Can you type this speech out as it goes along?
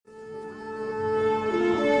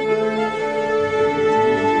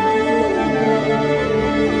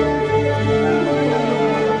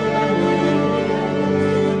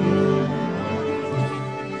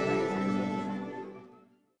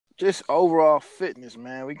just overall fitness,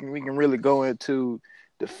 man. We can really go into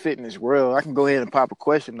the fitness world. I can go ahead and pop a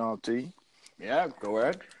question off to you. Yeah, go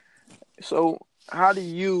ahead. So, how do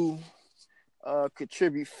you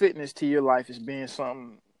contribute fitness to your life as being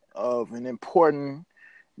something of an important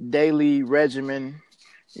daily regimen,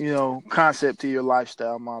 concept to your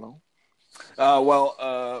lifestyle model?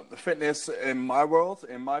 Fitness in my world,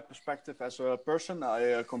 in my perspective as a person,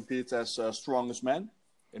 I compete as strongest man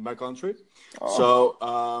in my country. Oh,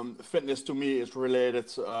 So fitness to me is related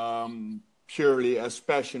purely as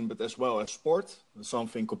passion, but as well as sport,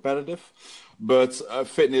 something competitive. But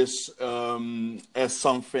fitness as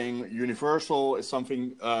something universal is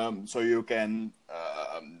something so you can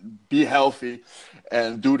be healthy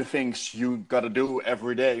and do the things you gotta do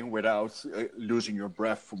every day without losing your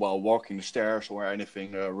breath while walking the stairs or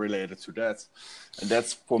anything related to that. And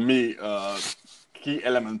that's for me key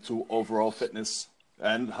element to overall fitness.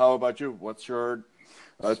 And how about you? What's your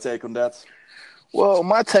take on that? well,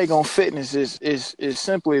 my take on fitness is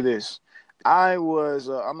simply this.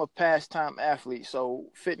 I'm a pastime athlete, so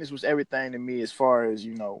fitness was everything to me as far as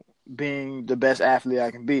being the best athlete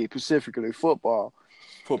I can be, specifically football.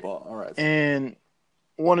 Football, all right. And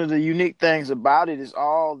one of the unique things about it is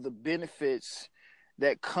all the benefits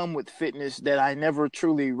that come with fitness that I never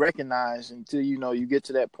truly recognized until you get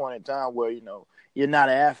to that point in time where you're not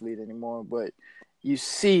an athlete anymore, but you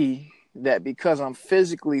see that because I'm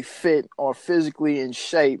physically fit or physically in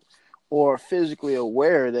shape or physically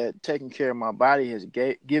aware that taking care of my body has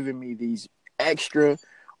given me these extra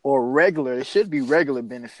or regular, it should be regular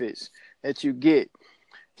benefits that you get.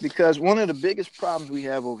 Because one of the biggest problems we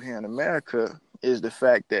have over here in America is the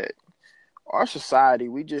fact that our society,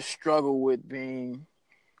 we just struggle with being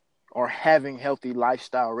or having healthy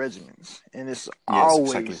lifestyle regimens. And it's Yes,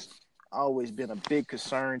 exactly. always been a big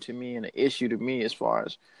concern to me and an issue to me as far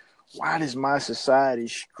as why does my society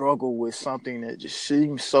struggle with something that just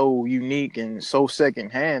seems so unique and so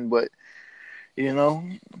secondhand, but you know,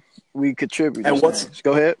 we contribute And these what's things.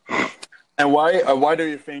 Go ahead. and why do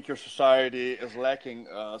you think your society is lacking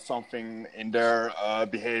something in their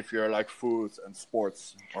behavior like food and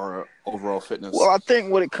sports or overall Well, fitness? I think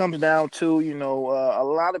what it comes down to, a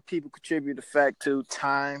lot of people contribute the fact to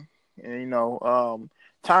time. And,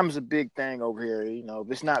 time is a big thing over here. If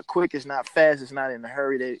it's not quick, it's not fast, it's not in a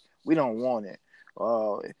hurry. We don't want it.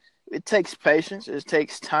 It takes patience, it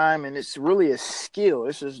takes time, and it's really a skill.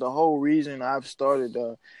 This is the whole reason I've started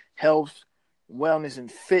a health, wellness,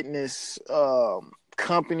 and fitness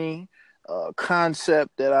company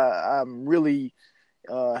concept that I'm really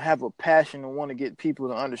have a passion and want to get people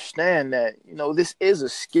to understand that this is a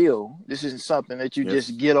skill. This isn't something that you Yes,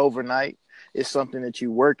 just get overnight. It's something that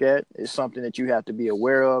you work at. It's something that you have to be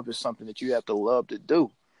aware of. It's something that you have to love to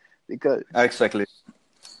do. Because exactly.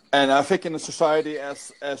 And I think in a society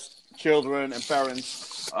as children and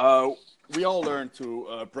parents, we all learn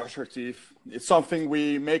to brush our teeth. It's something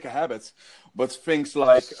we make a habit. But things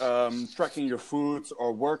like tracking your food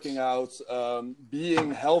or working out,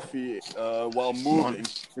 being healthy while Morning. moving,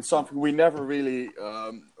 it's something we never really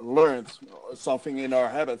learned, something in our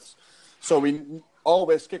habits. So we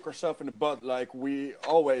always kick ourselves in the butt, like we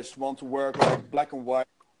always want to work like black and white.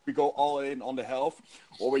 We go all in on the health,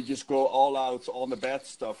 or we just go all out on the bad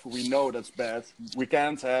stuff. We know that's bad. We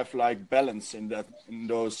can't have like balance in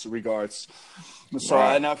those regards. So,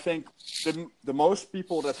 Right. and I think the most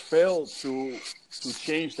people that fail to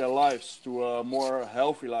change their lives to a more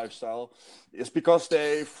healthy lifestyle is because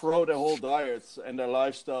they throw their whole diet and their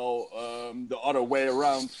lifestyle the other way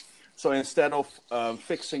around. So instead of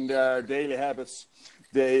fixing their daily habits,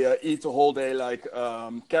 they eat the whole day like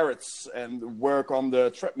carrots and work on the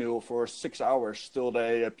treadmill for 6 hours till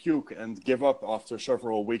they puke and give up after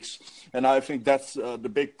several weeks. And I think that's the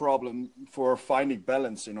big problem for finding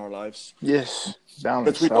balance in our lives. Yes. But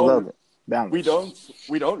Balance. I love it. we Balance. don't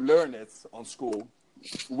we don't learn it on school.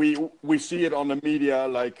 We see it on the media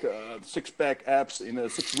like six pack abs in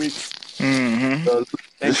 6 weeks, Mm-hmm.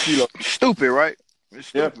 10 kilos. It's stupid, right?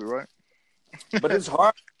 It's Yeah, stupid, right? but it's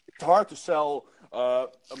hard. It's hard to sell a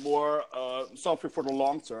more something for the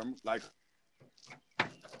long term, like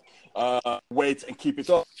wait and keep it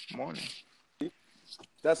up. Morning.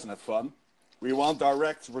 That's not fun. We want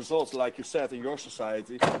direct results, like you said, in your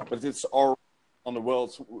society, but it's all on the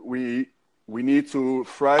world. We need to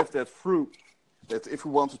thrive that through. That if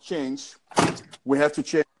we want to change, we have to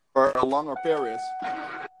change for a longer period.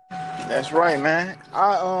 That's right, man.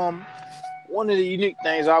 One of the unique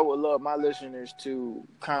things I would love my listeners to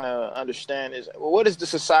kind of understand is, well, what is the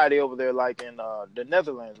society over there like in the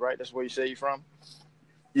Netherlands, right? That's where you say you're from.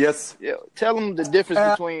 Yes. Yeah, tell them the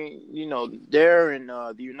difference between there and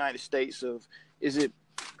the United States. Is it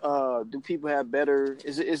do people have better?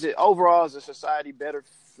 Is it overall as a society better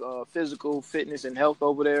physical fitness and health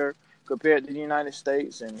over there compared to the United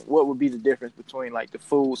States? And what would be the difference between like the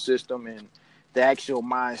food system and the actual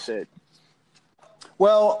mindset?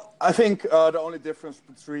 Well, I think the only difference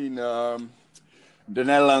between the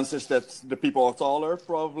Netherlands is that the people are taller,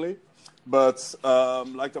 probably. But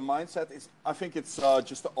like the mindset is, I think it's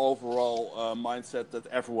just the overall mindset that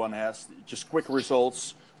everyone has. Just quick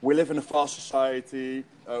results. We live in a fast society.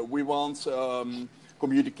 We want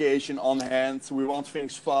communication on hand. We want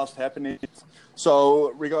things fast happening.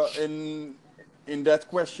 So in that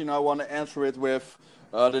question, I want to answer it with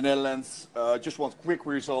the Netherlands just want quick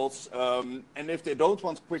results. And if they don't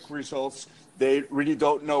want quick results, they really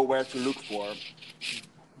don't know where to look for.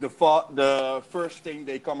 The first thing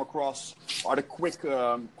they come across are the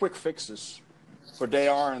quick fixes, but they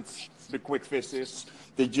aren't the quick fixes.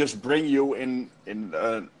 They just bring you in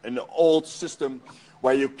an old system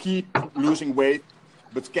where you keep losing weight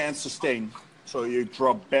but can't sustain. So you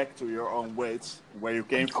drop back to your own weight where you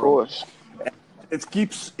came from. Of course. It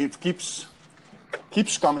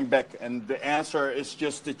keeps coming back, and the answer is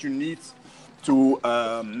just that you need to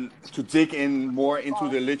dig in more into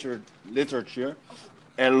the literature.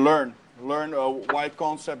 And learn why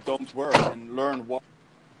concepts don't work, and learn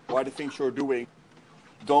why the things you're doing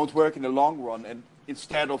don't work in the long run. And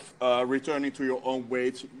instead of returning to your own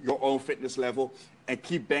weight, your own fitness level, and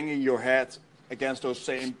keep banging your head against those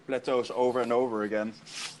same plateaus over and over again.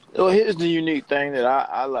 Well, here's the unique thing that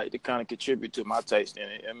I like to kind of contribute to my taste in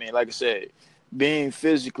it. I mean, like I said, being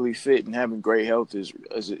physically fit and having great health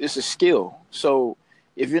it's a skill. So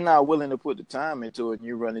if you're not willing to put the time into it and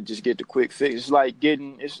you run and just get the quick fix, it's like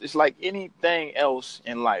it's like anything else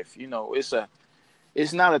in life. You know,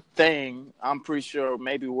 it's not a thing. I'm pretty sure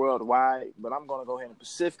maybe worldwide, but I'm going to go ahead and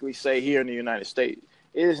specifically say here in the United States,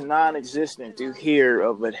 it is non-existent to hear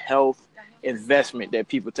of a health investment that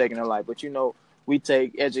people take in their life. But, you know, we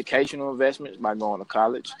take educational investments by going to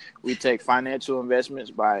college. We take financial investments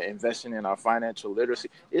by investing in our financial literacy.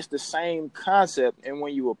 It's the same concept. And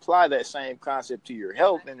when you apply that same concept to your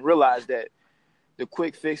health and realize that the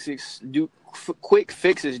quick fixes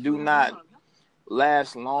do not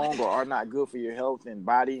last long or are not good for your health and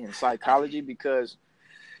body and psychology, because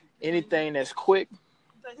anything that's quick,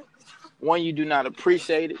 one, you do not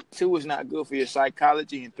appreciate it. Two, it's not good for your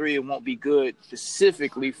psychology. And three, it won't be good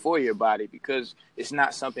specifically for your body because it's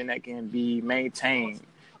not something that can be maintained.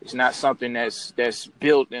 It's not something that's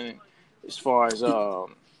built in as far as,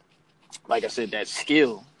 like I said, that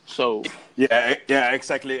skill. So yeah,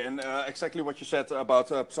 exactly. And exactly what you said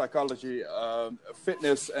about psychology,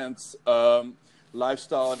 fitness and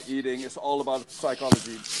lifestyle and eating is all about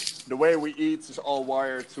psychology. The way we eat is all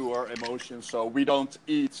wired to our emotions. So we don't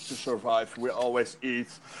eat to survive. We always eat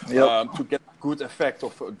to get good effect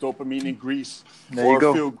of dopamine increase, or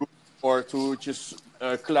feel good, or to just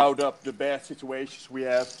cloud up the bad situations we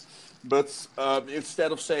have. But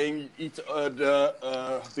instead of saying eat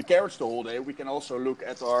the carrots the whole day, we can also look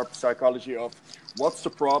at our psychology of what's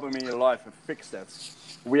the problem in your life and fix that.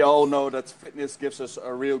 We all know that fitness gives us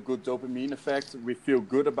a real good dopamine effect. We feel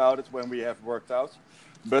good about it when we have worked out.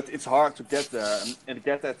 But it's hard to get there and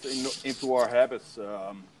get that into our habits,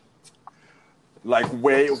 like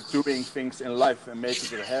way of doing things in life and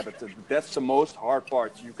making it a habit. That's the most hard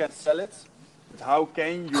part. You can sell it, but how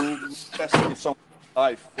can you test it in someone's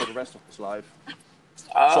life for the rest of his life?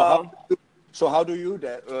 So how do you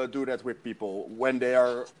do that with people when they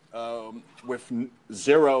are with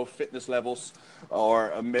zero fitness levels,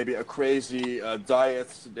 or maybe a crazy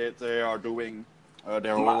diet that they are doing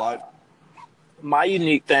their whole life? My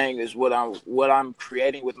unique thing is what I'm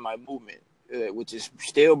creating with my movement, which is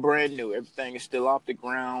still brand new. Everything is still off the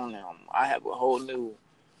ground. I have a whole new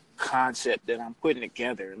concept that I'm putting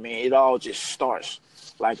together. I mean, it all just starts,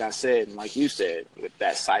 like I said, and like you said, with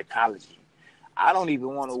that psychology. I don't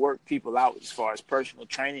even want to work people out as far as personal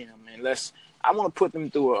training them unless I want to put them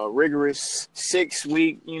through a rigorous 6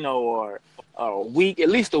 week, or a week, at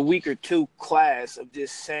least a week or two class of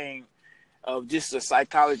just a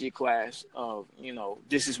psychology class of,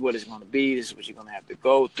 this is what it's going to be. This is what you're going to have to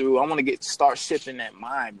go through. I want to start shifting that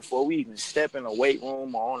mind before we even step in a weight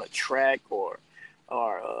room or on a track or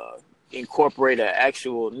incorporate an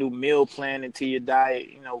actual new meal plan into your diet.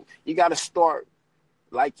 You got to start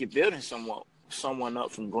like you're building someone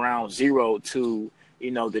up from ground zero to,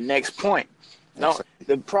 the next point. No,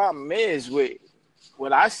 the problem is with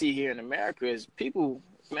what I see here in America is people,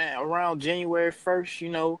 man, around January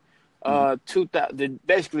 1st,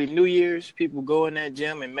 basically New Year's, people go in that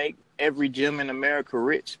gym and make every gym in America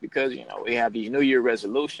rich because, we have these New Year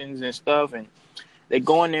resolutions and stuff. And they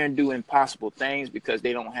go in there and do impossible things because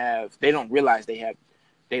they don't realize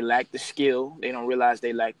they lack the skill. They don't realize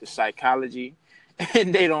they lack the psychology,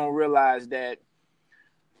 and they don't realize that,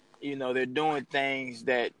 they're doing things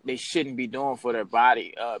that they shouldn't be doing for their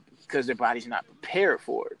body because their body's not prepared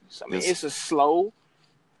for it. So, I mean, it's a slow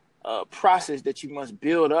process that you must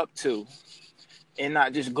build up to, and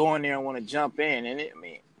not just go in there and want to jump in. And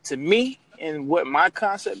to me, and what my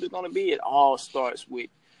concept is going to be, it all starts with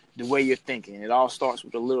the way you're thinking. It all starts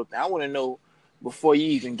with a little thing. I want to know, before you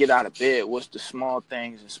even get out of bed, what's the small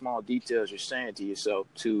things and small details you're saying to yourself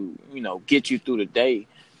to, get you through the day.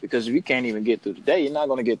 Because if you can't even get through the day, you're not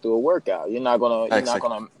going to get through a workout. You're not going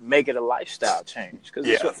to make it a lifestyle change, because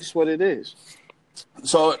it's what it is.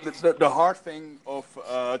 So the hard thing of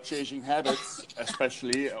changing habits,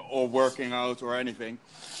 especially, or working out or anything,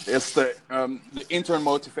 is the internal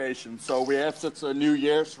motivation. So we have such a New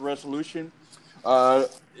Year's resolution.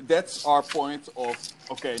 That's our point of,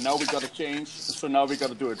 okay, now we got to change, so now we got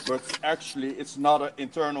to do it. But actually, it's not an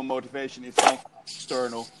internal motivation, it's not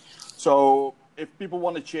external. So if people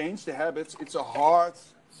want to change the habits, it's a hard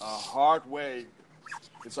way.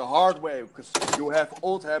 It's a hard way, because you have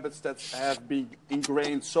old habits that have been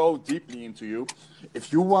ingrained so deeply into you.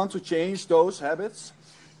 If you want to change those habits,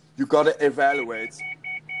 you got to evaluate.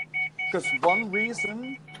 Because one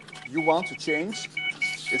reason you want to change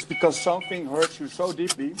is because something hurts you so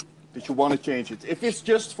deeply that you want to change it. If it's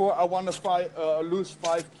just for, I want to lose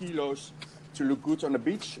 5 kilos to look good on the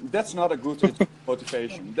beach, that's not a good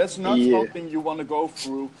motivation. That's not something you want to go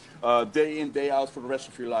through day in, day out for the rest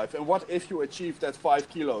of your life. And what if you achieve that 5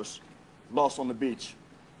 kilos lost on the beach?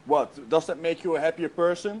 What? Does that make you a happier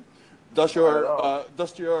person? Does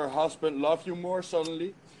your husband love you more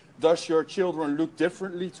suddenly? Does your children look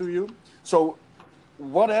differently to you? So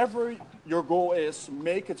whatever your goal is,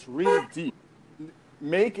 make it really deep.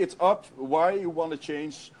 Make it up why you want to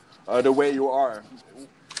change the way you are.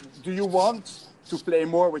 Do you want to play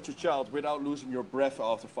more with your child without losing your breath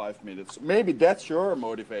after 5 minutes? Maybe that's your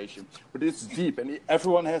motivation, but it's deep, and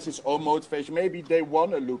everyone has his own motivation. Maybe they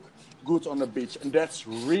want to look good on the beach, and that's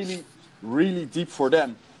really, really deep for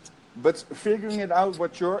them. But figuring it out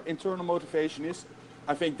what your internal motivation is,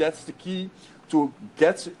 I think that's the key to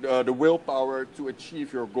get the willpower to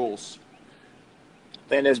achieve your goals. I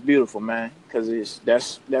think that's beautiful, man, because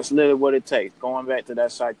that's literally what it takes. Going back to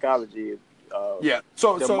that psychology.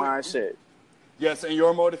 So mindset. Yes, and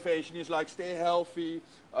your motivation is like stay healthy.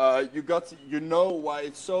 You know why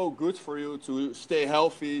it's so good for you to stay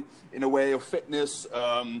healthy in a way of fitness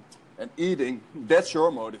and eating. That's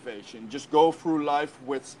your motivation. Just go through life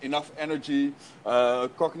with enough energy,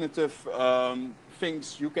 cognitive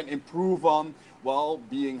things you can improve on while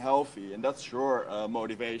being healthy, and that's your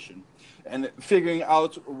motivation. And figuring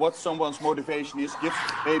out what someone's motivation is gives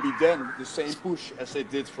maybe them the same push as they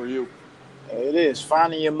did for you. It is.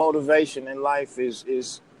 Finding your motivation in life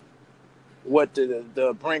is what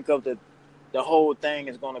the brink of the whole thing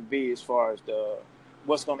is going to be, as far as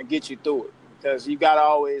what's going to get you through it. Because you got to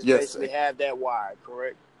always basically have that why,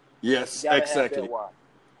 correct? Yes, exactly. Have that why.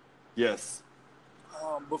 Yes.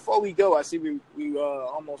 Before we go, I see we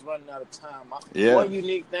almost running out of time. One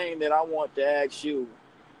unique thing that I want to ask you,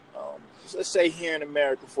 let's say here in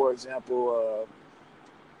America, for example,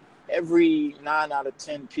 every 9 out of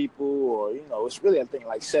 10 people, or, it's really, I think,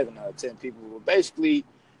 like 7 out of 10 people, but basically,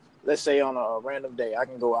 let's say on a random day, I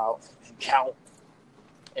can go out and count.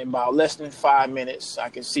 In about less than 5 minutes, I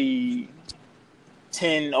can see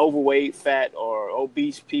 10 overweight, fat, or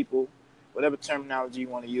obese people, whatever terminology you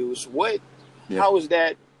want to use. How is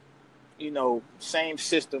that, same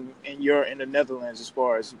system in the Netherlands, as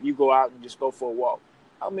far as you go out and just go for a walk?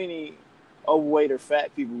 How many overweight or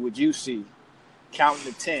fat people would you see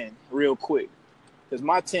counting to 10 real quick? Because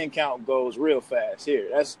my 10 count goes real fast here.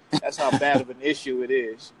 That's how bad of an issue it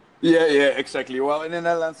is. Yeah, exactly. Well, in the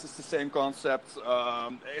Netherlands, it's the same concept.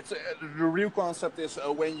 The real concept is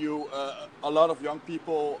when a lot of young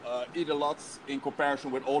people eat a lot in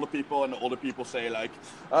comparison with older people, and the older people say like,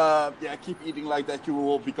 keep eating like that, you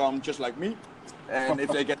will become just like me. And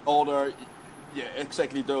if they get older,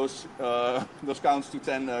 exactly those counts to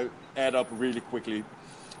 10 add up really quickly.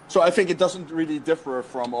 So I think it doesn't really differ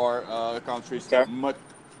from our countries that much.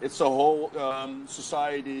 It's a whole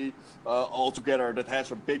society altogether that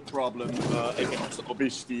has a big problem against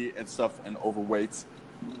obesity and stuff and overweight.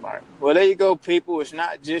 Right. Well, there you go, people. It's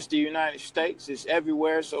not just the United States. It's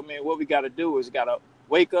everywhere. So, man, what we got to do is got to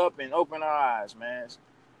wake up and open our eyes, man.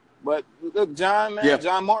 But look, John, man,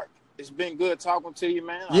 John Mark, it's been good talking to you,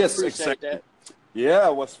 man. I appreciate that. Yeah,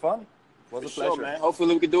 it was fun. It was a pleasure. Man.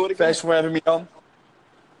 Hopefully we can do it again. Thanks for having me on.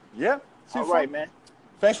 Yeah. All right, man.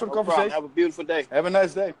 Thanks for the No problem. conversation. Have a beautiful day. Have a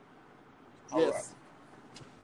nice day. All Yes. right.